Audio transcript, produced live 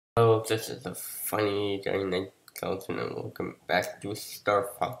Hello, this is a funny guy named Kelton and welcome back to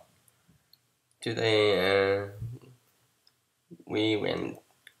Starfall. Today, we went,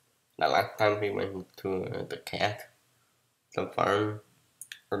 the last time we went to the cat, the farm,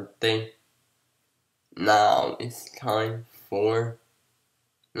 birthday. Now it's time for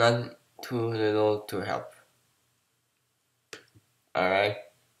not too little to help. Alright,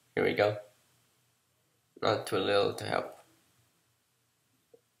 here we go. Not too little to help.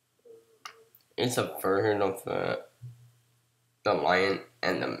 It's a version of the lion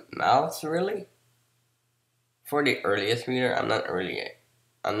and the mouse, really? For the earliest reader, I'm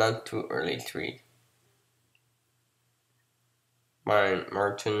not too early to read. By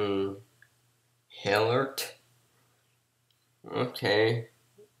Martin Hillert. Okay.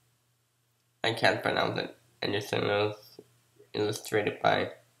 I can't pronounce it. And just illustrated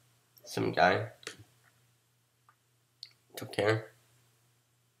by some guy. Took care.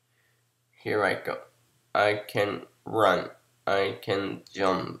 Here I go. I can run. I can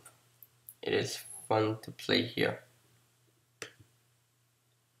jump. It is fun to play here.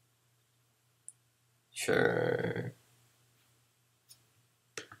 Sure.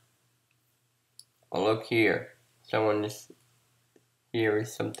 Oh, look here. Here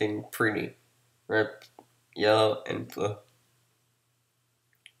is something pretty. Red, yellow, and blue.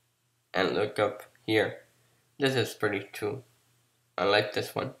 And look up here. This is pretty too. I like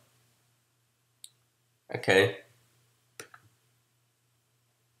this one. Okay.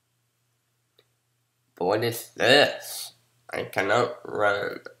 But what is this? I cannot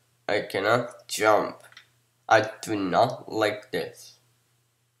run. I cannot jump. I do not like this.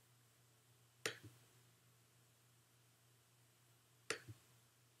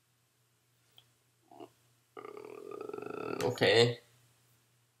 Okay.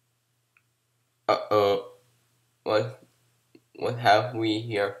 Uh-oh. What have we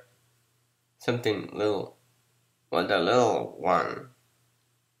here? Something little. What a little one.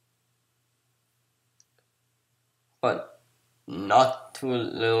 But not too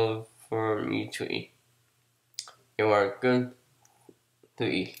little for me to eat. You are good to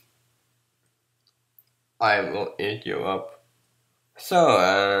eat. I will eat you up.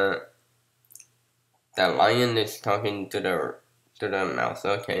 So, the lion is talking to the mouse.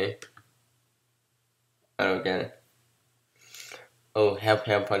 Okay. I don't get it. Oh, help,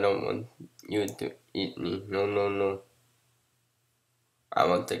 help, I don't want you to eat me. No, no, no. I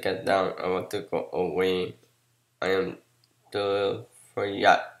want to get down. I want to go away. I am too little for you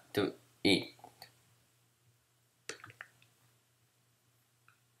to eat.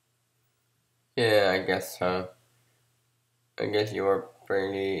 Yeah, I guess so. I guess you are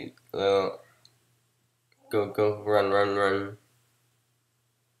pretty little. Go, go, run, run, run.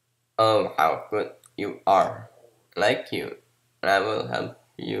 Oh, how good you are. Like you. And I will help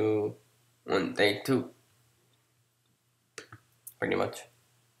you one day too. Pretty much.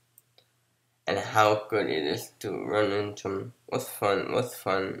 And how good it is to run and jump. What's fun, what's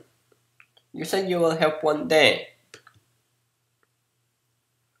fun. You said you will help one day.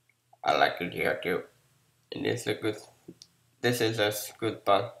 I like it here too. It is a good, this is a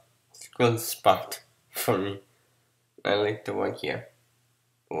good spot for me. I like the one here.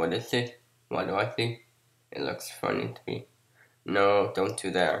 What is it? What do I see? It looks funny to me. No, don't do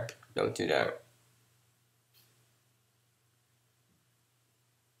that. Don't do that.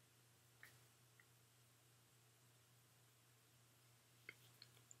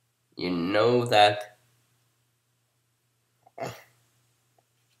 You know that.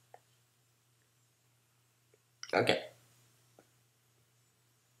 Okay.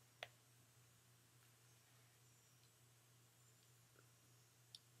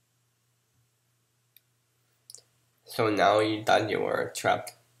 So now you thought you were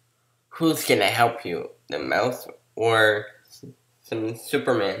trapped. Who's gonna help you? The mouse or some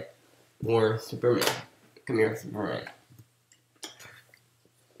Superman? Or Superman. Come here, Superman.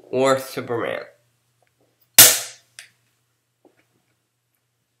 Or Superman.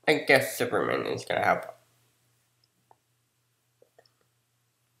 I guess Superman is gonna help.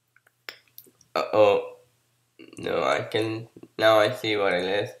 Uh-oh. No, now I see what it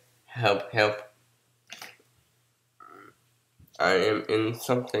is. Help, help. I am in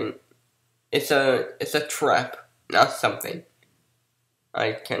something. It's a trap, not something.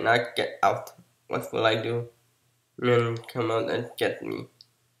 I cannot get out. What will I do? Men come out and get me.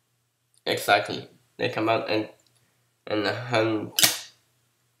 Exactly. They come out and hunt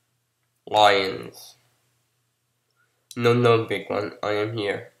lions. No, no, big one. I am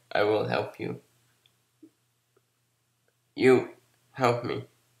here. I will help you. You help me.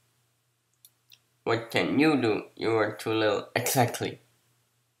 What can you do? You are too little. Exactly.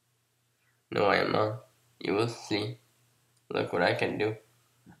 No, I am not. You will see. Look what I can do.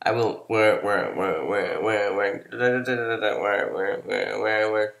 I will where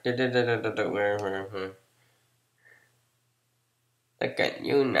look at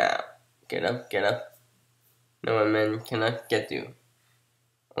you now. Get up, get up. No, a man cannot get you.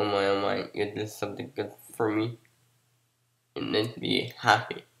 Oh my, you did something good for me. You need to be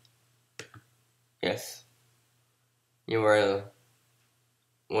happy. Yes, you were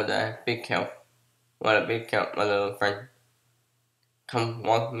what a big help. What a big help, my little friend. Come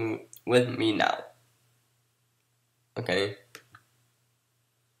walk with me now. Okay.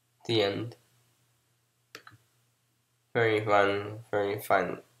 The end. Very fun, very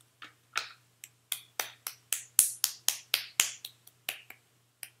fun.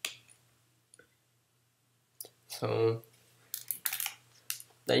 So,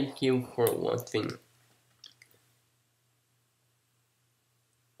 thank you for watching.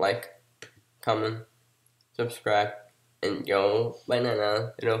 Like, comment, subscribe, and go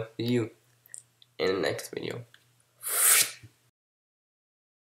banana. And I'll see you in the next video.